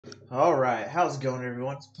Alright, how's it going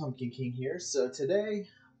everyone? It's Pumpkin King here. So today,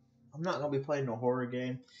 I'm not going to be playing a horror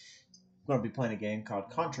game. I'm going to be playing a game called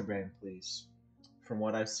Contraband, please. From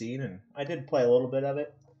what I've seen, and I did play a little bit of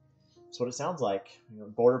it. That's what it sounds like. You know,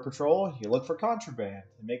 Border Patrol, you look for contraband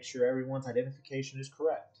and make sure everyone's identification is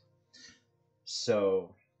correct.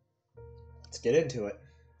 So, let's get into it.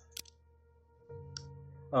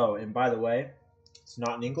 Oh, and by the way, it's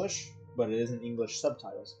not in English, but it is in English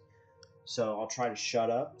subtitles. So I'll try to shut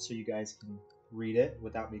up so you guys can read it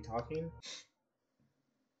without me talking.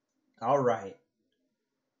 Alright.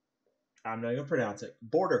 I'm not going to pronounce it.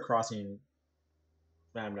 Border crossing.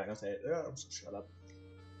 I'm not going to say it. Shut up.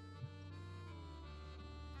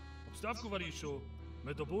 Obstawku Varisho,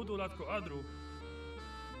 metobudu latko adru.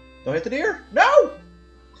 Don't hit the deer! No!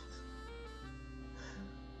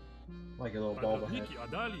 Like a little ball behind.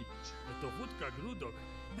 Adali, eto wódka grudok.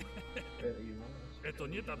 Eto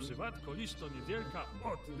nie ta przywatko, lisz to niedzielka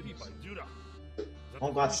od dribaj dziura.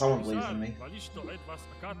 Oh God, someone believes in me. Walisz to edwas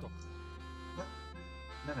akato.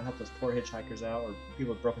 I'm not gonna help those poor hitchhikers out or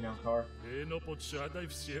people with broken down car. No podsiadaj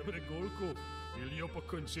w siebre golku. Ilio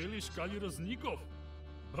pokończyli szkali rozników.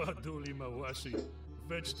 Baduli małaszy.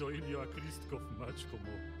 Weź to Ilio akristków maczko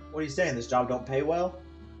mo. What are you saying? This job don't pay well?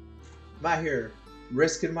 I'm out here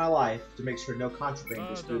risking my life to make sure no contraband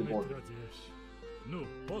goes through the border. No,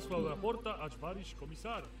 posłał raporta, acz warisz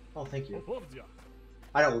komisar. Oh, thank you. Opowdzia.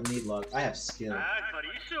 I don't need luck. I have skill.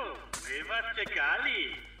 Varisho, my was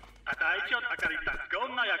czekali. A dajcie od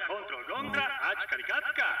akarytackonna jak kontrol gondra, acz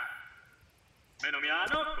karikatka.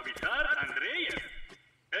 Menomiano komisar Andrejew.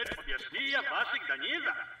 Et objaśnija waszych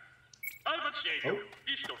danieza. Albo trzecią.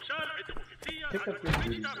 Iż to wszar, et oficja, a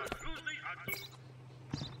odkrycia was różnej aktów.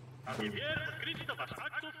 A wybier odkrycia was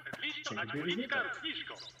aktów, et listo, acz polityka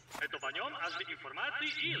rozniżko. Et obanion, aż wy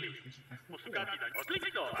informacji ili. Posłuchati dać.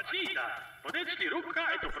 Odlikto, acz nita. Podeczli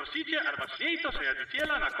róbka, et oprosicie, albo trzecią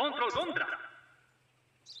sejadziciela na kontrol gondra.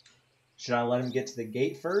 Should I let him get to the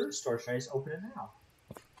gate first, or should I just open it now?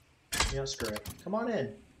 You know, screw it. Come on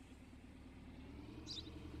in.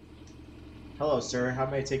 Hello, sir. How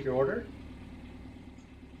may I take your order?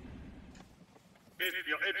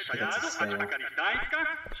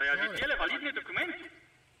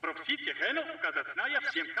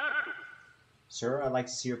 Sir, I'd like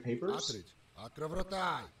to see your papers.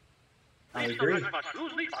 I agree.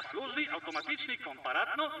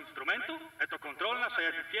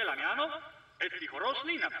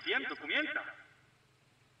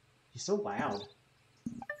 He's so loud.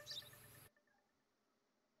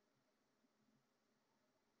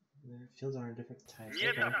 The fields are a different type.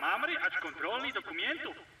 Okay.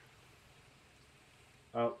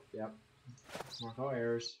 Oh, yep. Mark all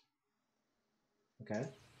errors. Okay.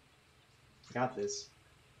 Got this.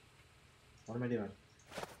 What am I doing?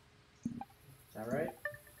 Is that right?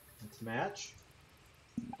 Let's match.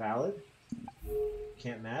 Valid.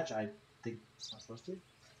 Can't match. I think I'm not supposed to.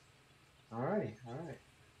 Alrighty, alright.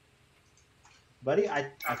 Buddy,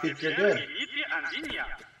 I think you're good.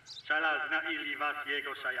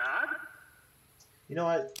 You know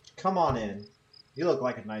what? Come on in. You look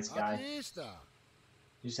like a nice guy.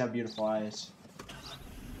 You just have beautiful eyes.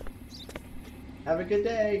 Have a good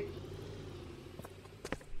day.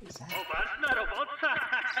 What is that?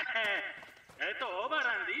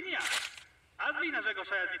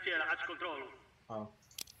 Oh.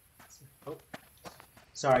 Oh.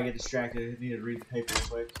 Sorry, I get distracted. I need to read the paper real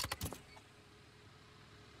quick.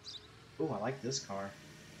 Ooh, I like this car.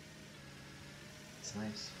 It's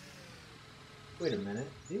nice. Wait a minute.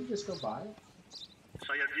 Did you just go by it?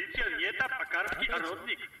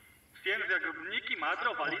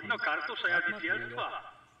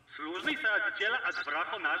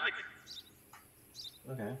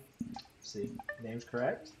 Okay. See. Name's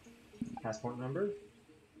correct. Passport number.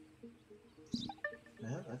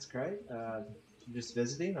 Yeah, that's great. Just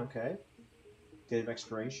visiting, okay. Date of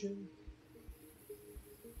expiration.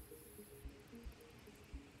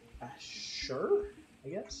 Sure, I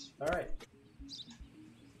guess. Alright.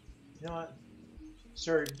 You know what?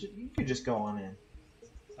 Sir, you can just go on in.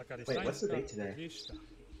 Wait, what's the date today?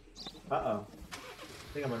 Uh-oh.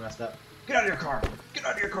 I think I'm gonna mess up. Get out of your car! Get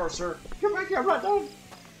out of your car, sir! Get back here, run down!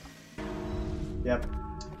 Yep.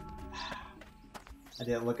 I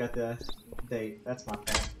didn't look at the date. That's my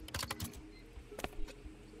fault.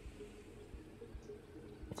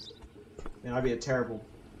 Man, I'd be a terrible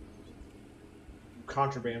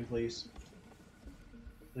contraband, please.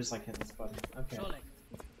 I just like hitting this button. Okay.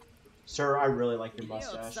 Sir, I really like your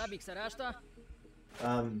mustache.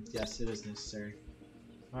 Yes, it is necessary.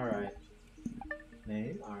 Alright.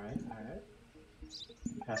 Name, alright.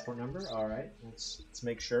 Passport number, alright. Let's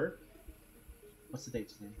make sure. What's the date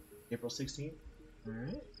today? April 16th?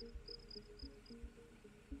 Alright.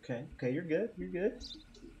 Okay, okay, you're good. You're good.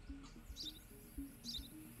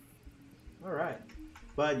 Alright.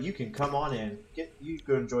 Bud, you can come on in. You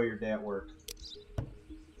go enjoy your day at work.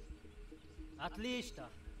 At least.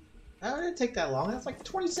 Oh, it didn't take that long. That's like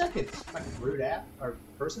 20 seconds. Like a rude app or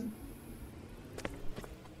person.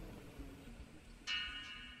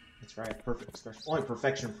 That's right. Perfect expression. Only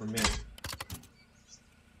perfection for me.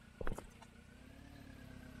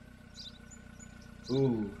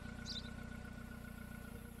 Ooh.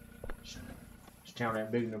 This town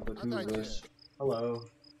ain't big enough for two of us. Hello.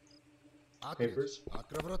 Papers.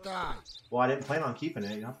 Well, I didn't plan on keeping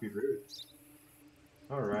it. You don't have to be rude.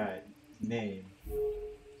 Alright. Name.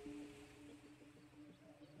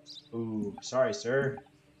 Ooh, sorry, sir.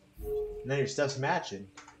 None of your stuff's matching.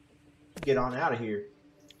 Get on out of here.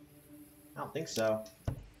 I don't think so.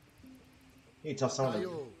 You need to tell someone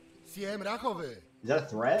to... Is that a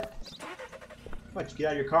threat? Why don't you get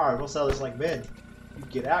out of your car? We'll sell this like men. You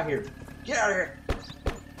get out here. Get out of here!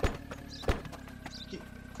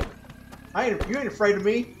 You ain't afraid of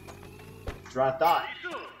me. That's what I thought.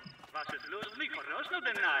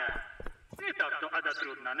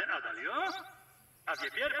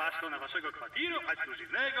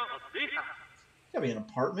 Gotta be an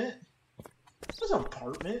apartment. What's an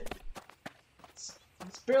apartment?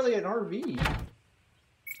 It's barely an RV.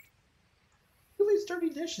 Who leaves dirty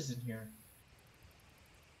dishes in here?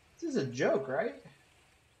 This is a joke, right?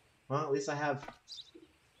 Well, at least I have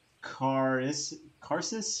Carsis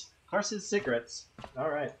cigarettes. All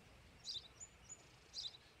right.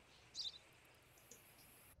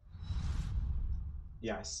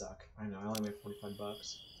 Yeah, I suck. I know. I only made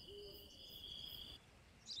 $45.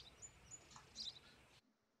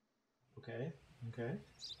 Okay. Okay.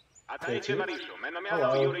 Atajcie Marysiu,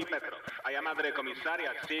 menomiano Jurij Petrov, a ja madre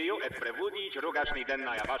komisaria Ksiju et prevodić rugašný den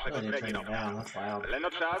na vašego prednjega. Leno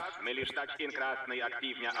čas, mieli stać in krasnej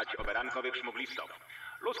aktywnia ać oberankowych szmuglistów.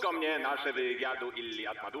 Lusko mnie nasze wywiadu illi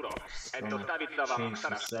at Maduro, et dostawica wam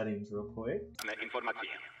staraszne informacje.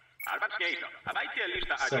 Albaczniejto, a dajcie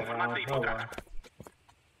lista ać informacji potrafi.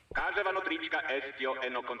 Każe wam otrička estio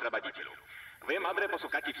eno kontrabandicielu. Wy madre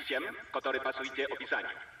posłuchacie всем, który pasujcie opisaniu.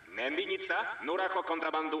 Membinica, nuracho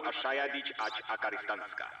kontrabandu a szajadić ać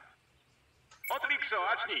akaristanska. Otrikso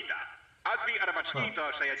acznita. Azwi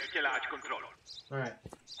arbacznito szajadziciela ać kontrolu. Alright.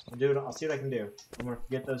 I'll see what I can do. I'm gonna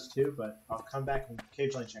forget those two, but I'll come back and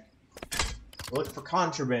occasionally check it. We'll look for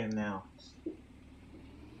contraband now.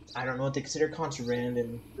 I don't know what they consider contraband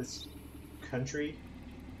in this country.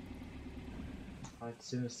 I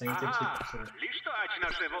assume the same things we consider. Listo ać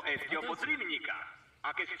naszego estio podrymnika.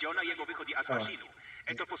 A kwestiona jego wychodzi z maszynu.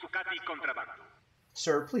 Eto posłuchati kontrabandu.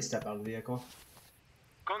 Sir, please step out of the vehicle.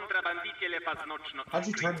 Kontrabandiciele paznocno. How'd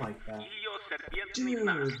you turn like that?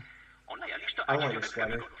 Dude! I want your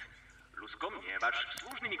sweater. Lusko mnie wasz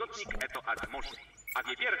służny migotnik eto admożny. A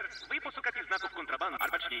wiepier, wy posłuchati znaków kontrabandu,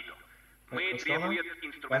 albacznie to. My trybuje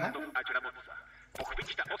instrumentów ać rabotca.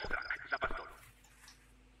 Pochwyć ta ostrak za pastolu.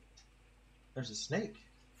 There's a snake.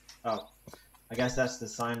 Oh, I guess that's the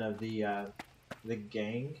sign of the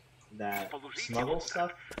gang that smuggles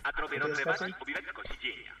stuff.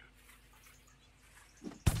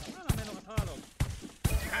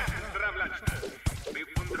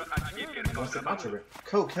 What's the contraband?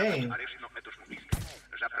 Cocaine.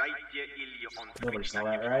 Nobody saw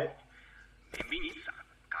that, right?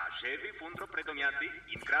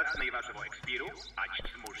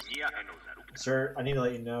 Sir, I need to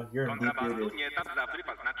let you know you're in deep rooted.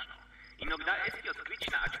 Inogda estio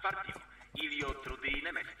sklična ać partio, ilio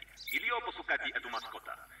trudyjne mestie, ilio posłuchati etu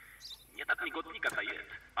maskota. Nie tak migotnika ta jest,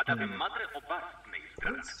 a ta madre obastnej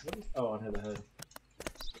zdrada. Oh, under the hood.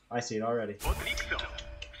 I see it already.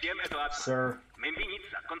 Sir,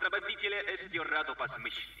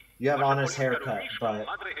 you have honest haircut, but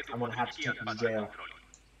I'm gonna have to take you to jail.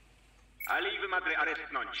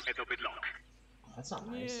 Oh, that's not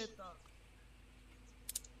nice.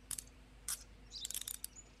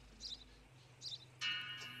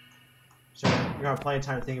 Sir, you're gonna have plenty of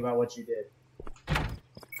time to think about what you did.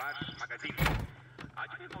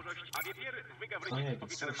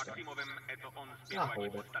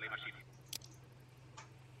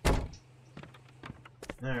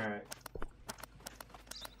 Alright.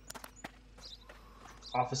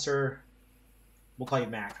 Officer, we'll call you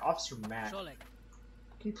Mac. Officer Mac, can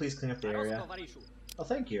you please clean up the area? Oh,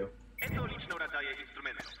 thank you.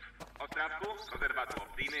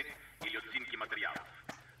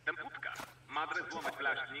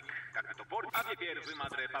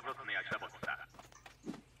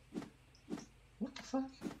 What the fuck?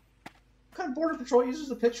 What kind of border patrol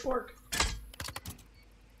uses a pitchfork?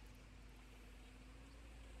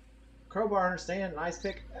 Crowbar, understand. Nice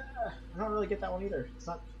pick. I don't really get that one either. It's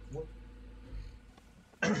not.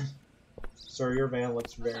 Sir, your van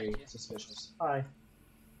looks very suspicious. Hi.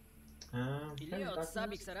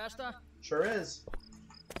 Sure is.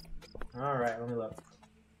 Alright, let me look.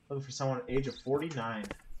 Looking for someone age of 49.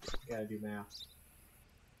 Gotta do math.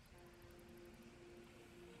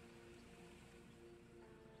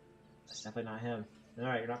 That's definitely not him.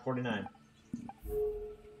 Alright, you're not 49.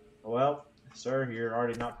 Well, sir, you're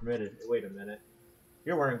already not permitted. Wait a minute.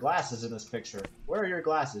 You're wearing glasses in this picture. Where are your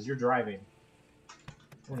glasses? You're driving.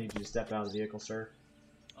 I need you to step out of the vehicle, sir.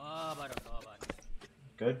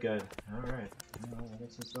 Good, good. Alright. I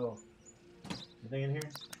guess let's go. Anything in here?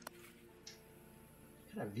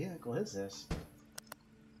 What kind of vehicle is this?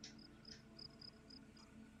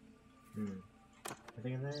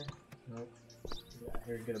 Anything in there? Nope. Yeah,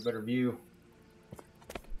 here to get a better view.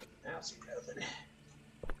 Now see nothing.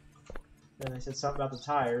 Then they said something about the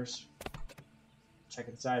tires. Check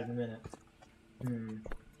inside in a minute.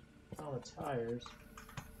 All the tires.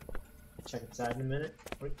 Check inside in a minute.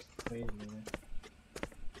 Wait a minute.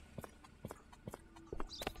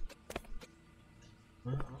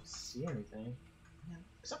 Well, I don't see anything. Yeah,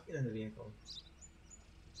 something in the vehicle.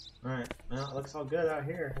 Alright, well, it looks all good out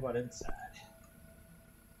here. How about inside?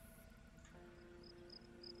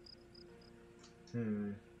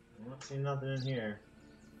 I'm not seeing nothing in here.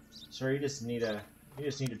 Sir, you just need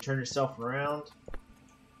to turn yourself around.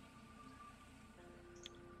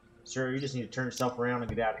 Sir, you just need to turn yourself around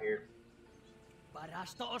and get out of here.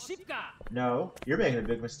 No, you're making a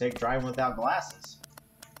big mistake driving without glasses.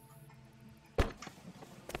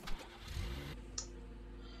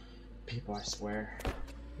 People, I swear.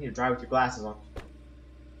 You need to drive with your glasses on.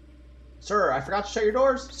 Sir, I forgot to shut your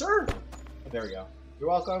doors. Sir! Oh, there we go. You're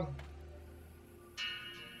welcome.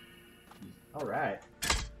 Alright.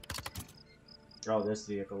 Oh, this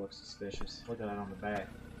vehicle looks suspicious. Look at that on the back.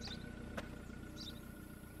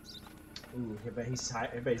 Ooh, I bet he's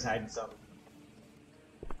hiding something.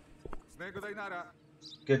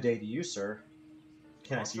 Good day to you, sir.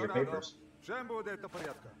 Can I see your papers?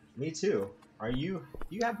 Me too. Are you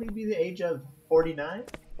happen to be the age of 49?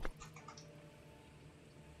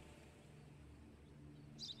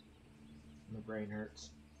 My brain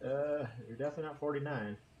hurts. You're definitely not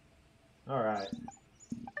 49. Alright.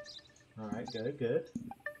 Alright, good.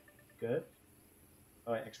 Good.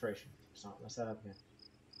 Oh wait, expiration. Let's not mess that up again.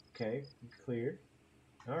 Okay, cleared.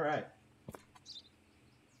 Alright.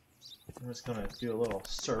 I'm just gonna do a little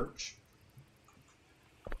search.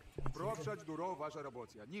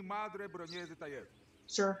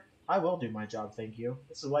 Sir, I will do my job, thank you.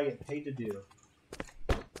 This is what I get paid to do.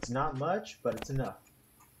 It's not much, but it's enough.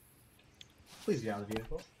 Please get out of the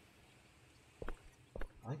vehicle.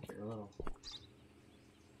 I like your little...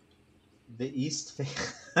 The East thing.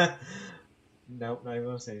 Nope, not even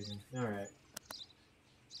gonna say anything. Alright.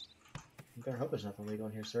 You better hope there's nothing illegal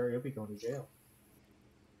in here, sir. You'll be going to jail.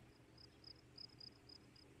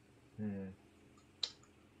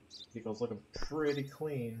 Vehicle's looking pretty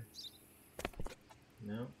clean.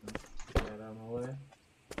 No, get that out of my way.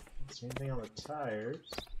 Don't see anything on the tires.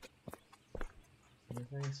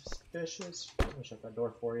 Anything suspicious? I'm gonna shut that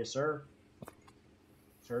door for you, sir.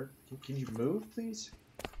 Sir, can you move, please?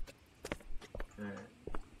 Alright.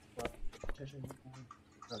 What? Okay,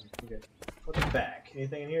 good. Look at the back.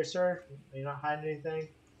 Anything in here, sir? Are you not hiding anything?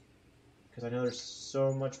 Because I know there's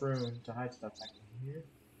so much room to hide stuff back in here.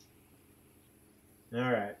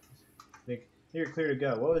 Alright. I think you're clear to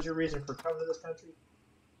go. What was your reason for coming to this country?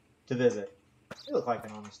 To visit. You look like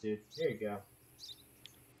an honest dude. Here you go.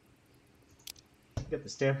 Get the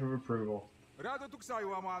stamp of approval.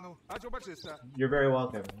 You're very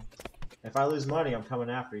welcome. If I lose money, I'm coming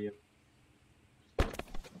after you.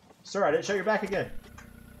 Sir, I didn't show your back again.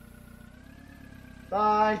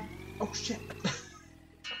 Bye. Oh, shit.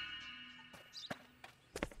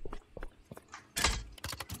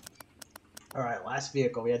 Alright, last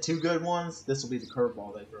vehicle. We had two good ones. This will be the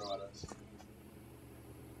curveball they throw at us.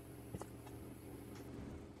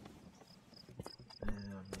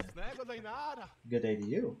 Good day to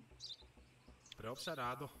you. Just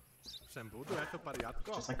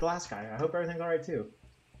like the last guy. I hope everything's alright too.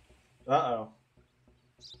 Uh-oh.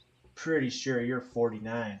 Pretty sure you're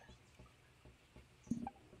 49.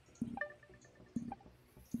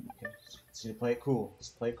 Okay, just need to play it cool.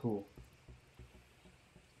 Just play it cool.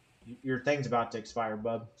 Your thing's about to expire,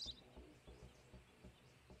 bub.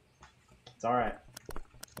 It's alright.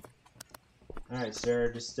 Alright,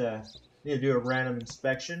 sir. Just need to do a random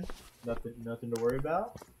inspection. Nothing to worry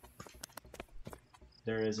about.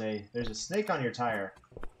 There's a snake on your tire.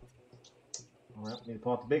 Well, need to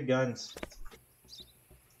pull out the big guns.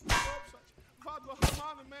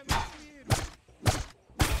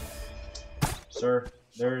 Sir,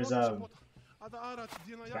 there's tobacco.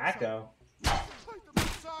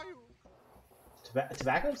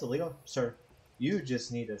 Tobacco's illegal? Sir, you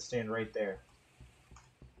just need to stand right there.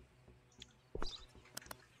 You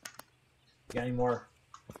got any more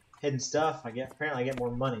hidden stuff? Apparently I get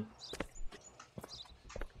more money.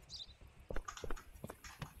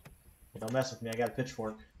 Don't mess with me, I got a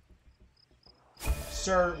pitchfork.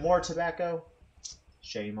 Sir, more tobacco?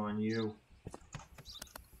 Shame on you.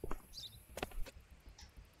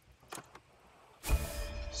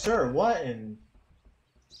 Sir, what in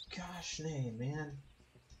gosh name, man?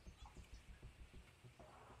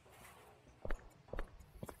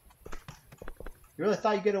 You really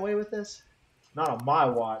thought you'd get away with this? Not on my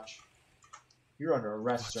watch. You're under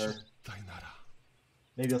arrest, sir.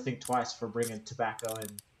 Maybe you'll think twice for bringing tobacco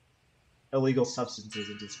and illegal substances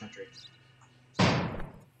into this country.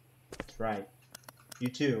 That's right. You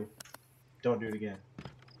too. Don't do it again.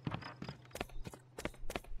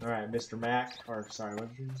 Alright, Mr. Mac. Or, sorry, what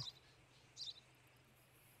did you...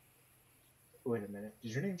 Wait a minute.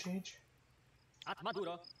 Did your name change?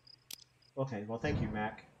 Okay, well, thank you,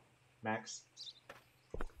 Mac. Max.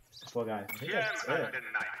 Swell guy. I think that's it.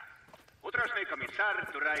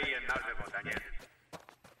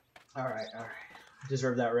 Alright.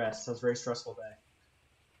 Deserve that rest. That was a very stressful day.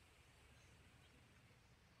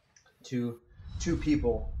 Two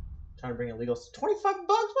people trying to bring illegal... 25 bucks?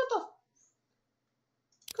 What the...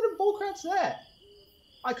 What kind of bullcrap's that?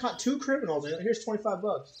 I caught 2 criminals and here's 25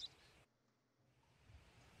 bucks.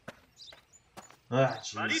 Ah,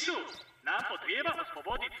 jeez. Нам потрібно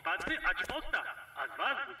освободити спадки Ачпоста, а з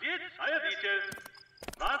вас будет заявитель.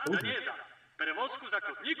 Вас донеза. Перевозку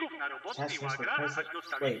закупников на работный лагерь, аж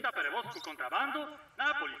доставить перевозку контрабанду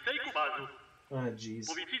на полицейку базу.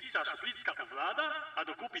 Повититься шуфлицка влада, а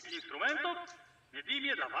докупить инструментов,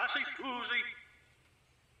 недимие для вашей службы.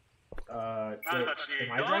 А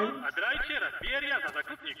точнее, отдрайте разверия за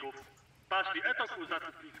закупников. Пошли эту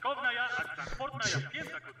закупниковная, а транспортная пьес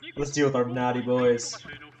закупников. Let's deal with our naughty boys.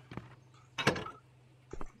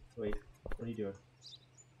 Wait, what are you doing?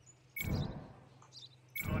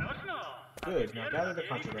 Good, now gather the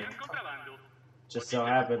contraband. Just so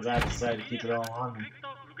happens I decided to keep it all on me.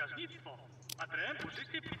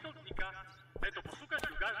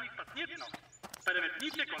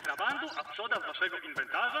 Переметните контрабанду отсюда з вашего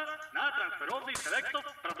инвентаря на трансферовный селектор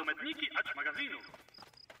предметники от магазину.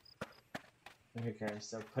 Okay,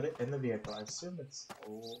 so put it in the vehicle. I assume it's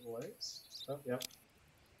always... Oh, yep.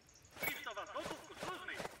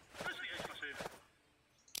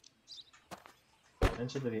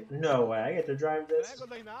 Into the vehicle. No way, I get to drive this?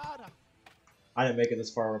 I didn't make it this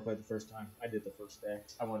far when I played the first time. I did the first day.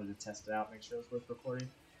 I wanted to test it out, make sure it was worth recording.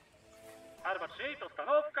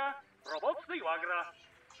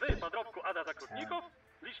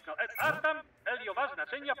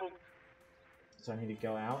 So I need to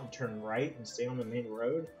go out and turn right and stay on the main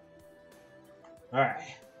road? Alright.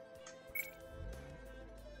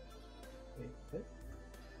 Wait.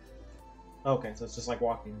 Okay, so it's just like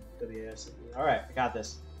walking WASD. Alright, I got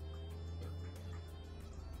this.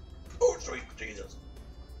 Oh, sweet Jesus.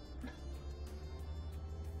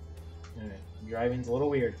 Alright, driving's a little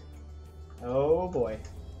weird. Oh boy.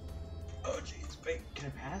 Oh jeez, wait, can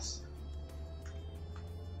I pass?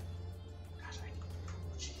 Gosh,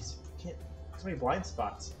 jeez, I can't. So many blind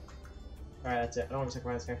spots. Alright, that's it. I don't want to stick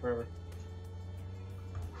behind this guy forever.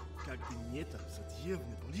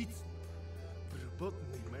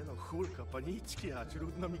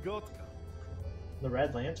 The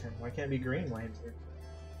red lantern. Why can't it be green lantern?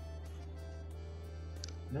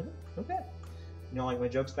 No? Okay. You don't like my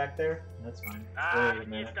jokes back there? That's fine. Wait a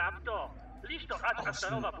minute. Oh,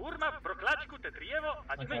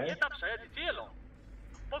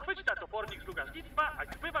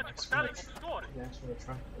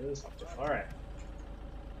 Alright.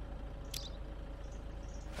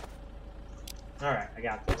 Alright, I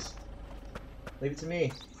got this. Leave it to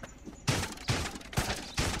me.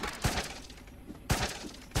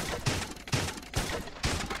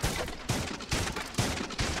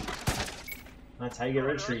 That's how you get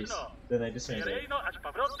rid of trees. Then they dismantle it.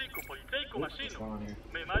 What's going on here?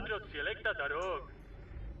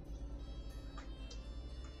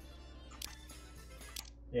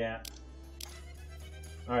 Yeah.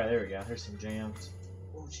 Alright, there we go. There's some jams.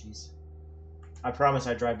 Oh, jeez. I promise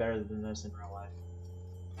I drive better than this in real life.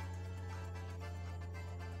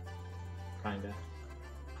 Kinda.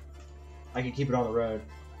 I can keep it on the road.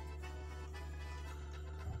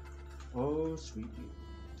 Oh, sweet you.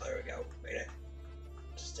 There we go. Made it.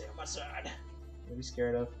 Just stay on my side. What are you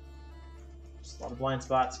scared of? Just a lot of blind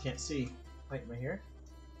spots. Can't see. Wait, am I here?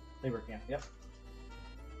 Labor camp, yep.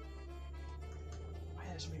 Why are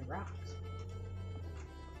there so many rocks?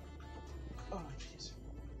 Oh, jeez.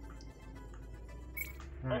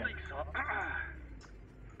 Alright.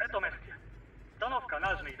 Stanowka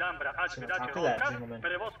nażnej dambra ać wydacie rolka,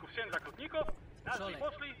 перевозку всем zakładników, nażnej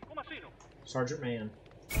poszli ku maszynu. Sergeant Man.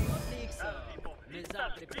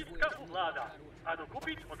 Bliska włada, a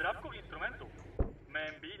dokupić odrabku instrumentów.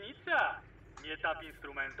 Membinicja, nie tap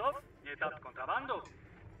instrumentów, nie tap kontrabandu.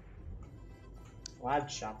 Lab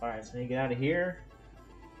shop. Alright, so when you get out of here,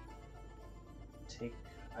 take,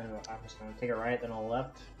 I don't know, I'm just gonna take a right, then a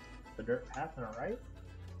left, the dirt path, and a right.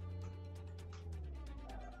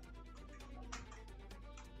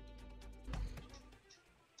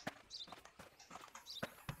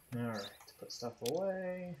 Alright, put stuff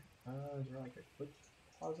away. Is there like a quick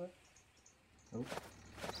closet? Nope.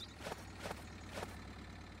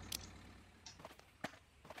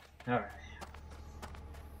 Alright.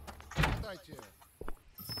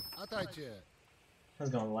 How's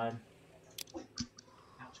it going, lad?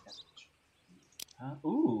 Ouch,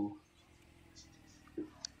 ooh.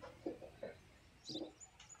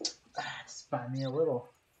 Spot me a little.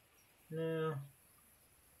 No.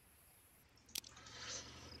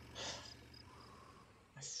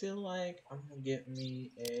 I feel like I'm gonna get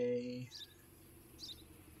me a.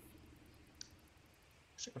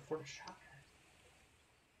 I should afford a shotgun.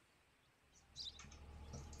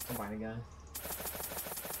 I'm buying a gun.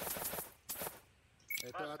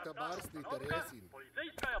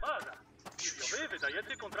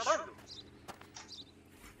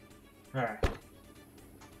 Alright.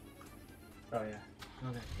 Oh yeah.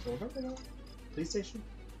 Okay. So we're gonna go police station.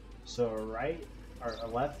 So a right, or a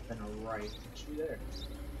left, and a right. Actually there.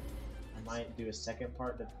 I might do a second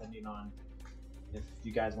part depending on if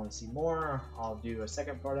you guys want to see more. I'll do a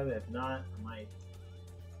second part of it. If not, I might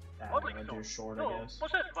do short, I guess.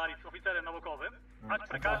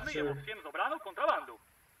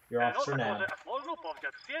 You're officer now.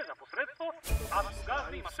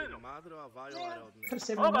 Could have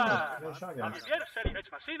saved me money. I got a shotgun.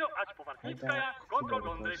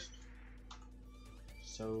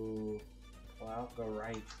 So, pull out, go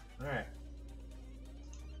right. Alright.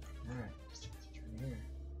 Alright, just turn here.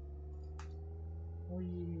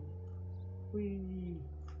 Wee. Wee.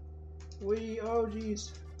 Wee. Oh,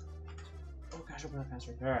 jeez. Oh, gosh, open that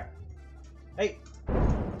faster. Alright. Hey! I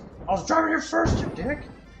was driving here first, you dick!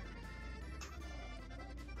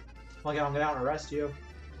 I'll get out and arrest you.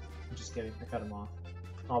 I'm just kidding. I cut him off.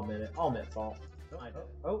 I'll admit it. I'll admit fault.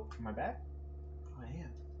 Oh, am I back? Oh, I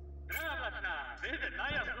am.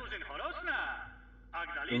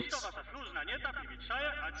 Oops.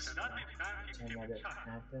 And that didn't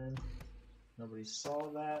happen. Nobody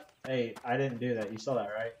saw that. Hey, I didn't do that. You saw that,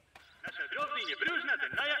 right?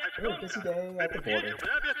 Oh, busy day at the border.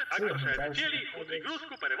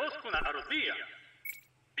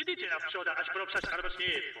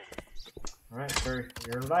 Alright, sir,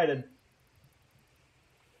 you're invited.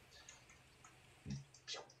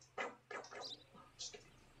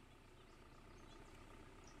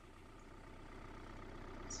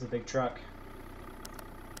 It's a big truck.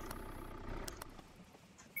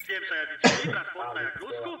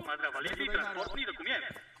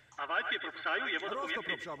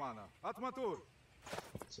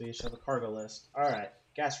 So you should have a cargo list. Alright,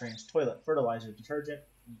 gas range, toilet, fertilizer, detergent,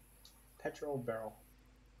 petrol barrel.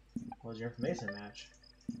 What was your information match?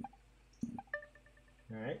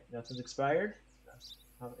 Alright, nothing's expired.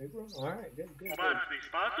 Alright, good.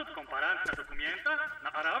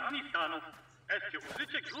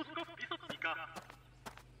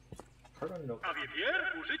 Cargo note.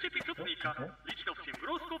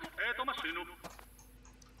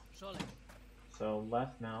 So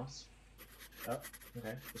left mouse. Oh,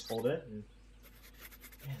 okay. Just hold it. And...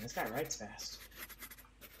 Man, this guy writes fast.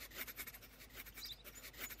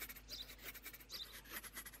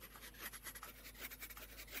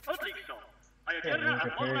 Yeah, you can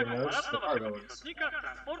prepare your notes, the cargo notes.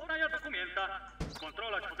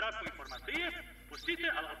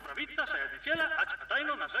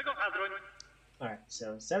 Alright,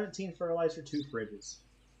 so 17 fertilizer, 2 fridges.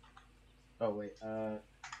 Oh, wait,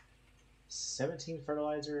 17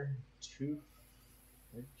 fertilizer, 2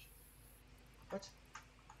 fridge. What?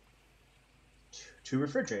 2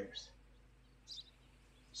 refrigerators.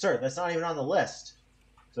 Sir, that's not even on the list.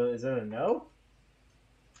 So is that a no?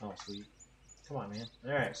 Oh, sweet. Come on, man.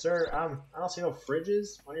 Alright, sir, I don't see no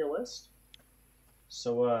fridges on your list.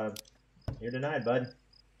 So, you're denied, bud.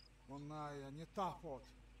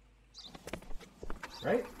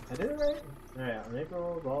 Right? I did it right? Alright, on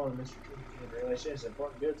April, all administrative regulations,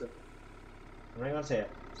 important goods of I'm not gonna say it.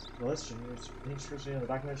 The list of the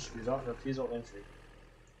documents should result in refusal of entry.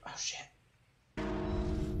 Oh shit.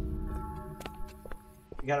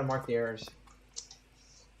 You gotta mark the errors.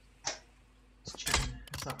 It's cheating.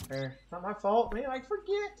 That's not fair. It's not my fault, man. I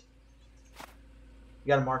forget. You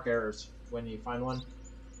gotta mark errors when you find one.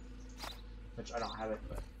 Which I don't have it,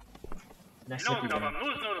 but next time you Inoltre вам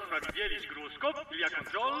нужно распределить грузков для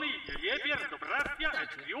контролnej лепер добрania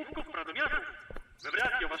kryjówków pradomiarów.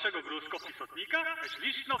 Wybrać waszego gruzkopistotnika,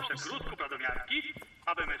 liczno przez gruzku pradomiarki,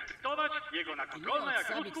 aby respektować jego na kontrolne jak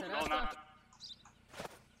gruzków ona.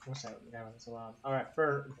 What's that? Yeah, that's allowed. Alright,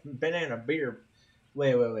 for banana beer.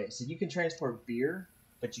 Wait. So you can transport beer,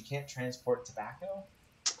 but you can't transport tobacco?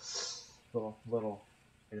 Little.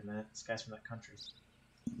 Wait a minute. This guy's from that country.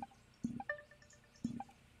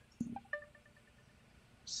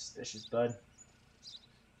 Suspicious, bud.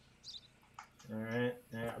 Alright.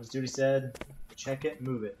 As Duty said, check it,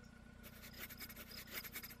 move it.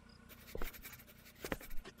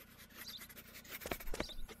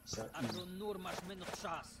 So,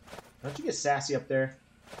 don't you get sassy up there?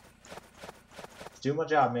 Just do my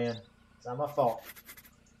job, man. It's not my fault.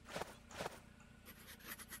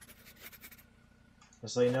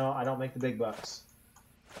 Just so you know, I don't make the big bucks.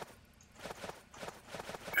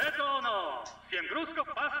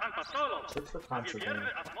 Search for contraband.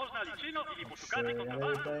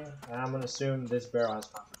 I'm gonna assume this barrel has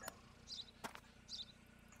contraband.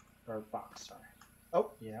 Or box, sorry.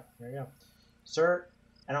 Oh, yeah, there you go. Sir,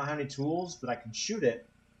 I don't have any tools, but I can shoot it.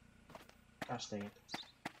 Gosh dang it.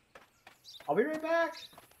 I'll be right back.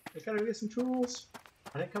 I gotta get some tools.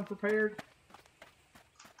 I didn't come prepared.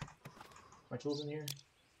 My tools in here.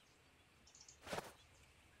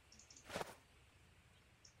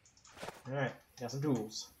 Alright, got some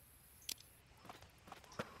tools.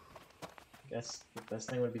 Guess the best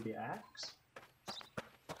thing would be the axe.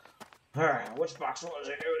 Alright, which box was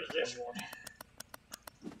it? It was this one.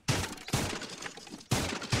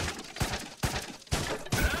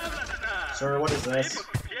 Sir, what is this?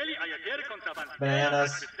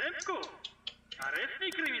 Bananas.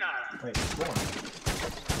 Wait, come on.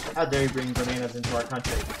 How dare you bring bananas into our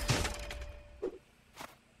country?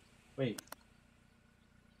 Wait.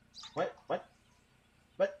 What?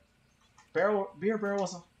 Beer barrel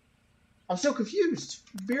is... I'm so confused!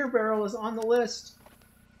 Beer barrel is on the list,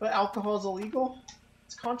 but alcohol is illegal?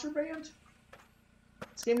 It's contraband?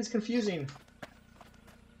 This game is confusing.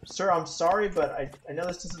 Sir, I'm sorry, but I know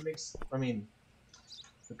this doesn't make... I mean,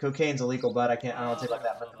 the cocaine's illegal, but I don't take it like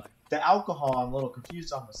that. But the alcohol, I'm a little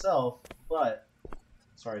confused on myself, but...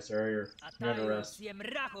 Sorry, sir, you're under arrest.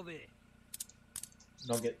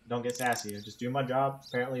 Don't get sassy. Just do my job.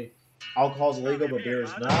 Apparently, alcohol's illegal, but beer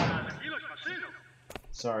is not.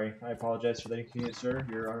 Sorry, I apologize for the inconvenience, sir.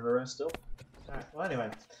 You're under arrest still. Alright, well,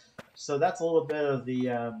 anyway. So that's a little bit of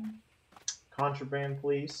the Contraband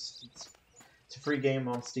Police. It's a free game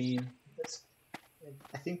on Steam.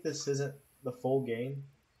 I think this isn't the full game.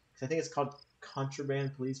 I think it's called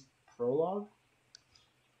Contraband Police Prologue.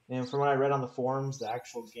 And from what I read on the forums, the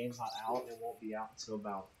actual game's not out. It won't be out until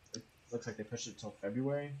about... It looks like they pushed it until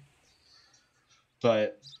February.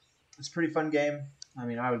 But it's a pretty fun game. I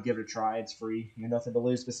mean, I would give it a try. It's free. You have nothing to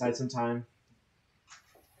lose besides some time.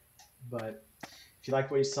 But if you like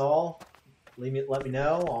what you saw, let me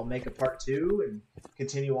know. I'll make a part 2 and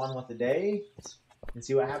continue on with the day and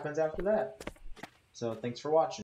see what happens after that. So thanks for watching.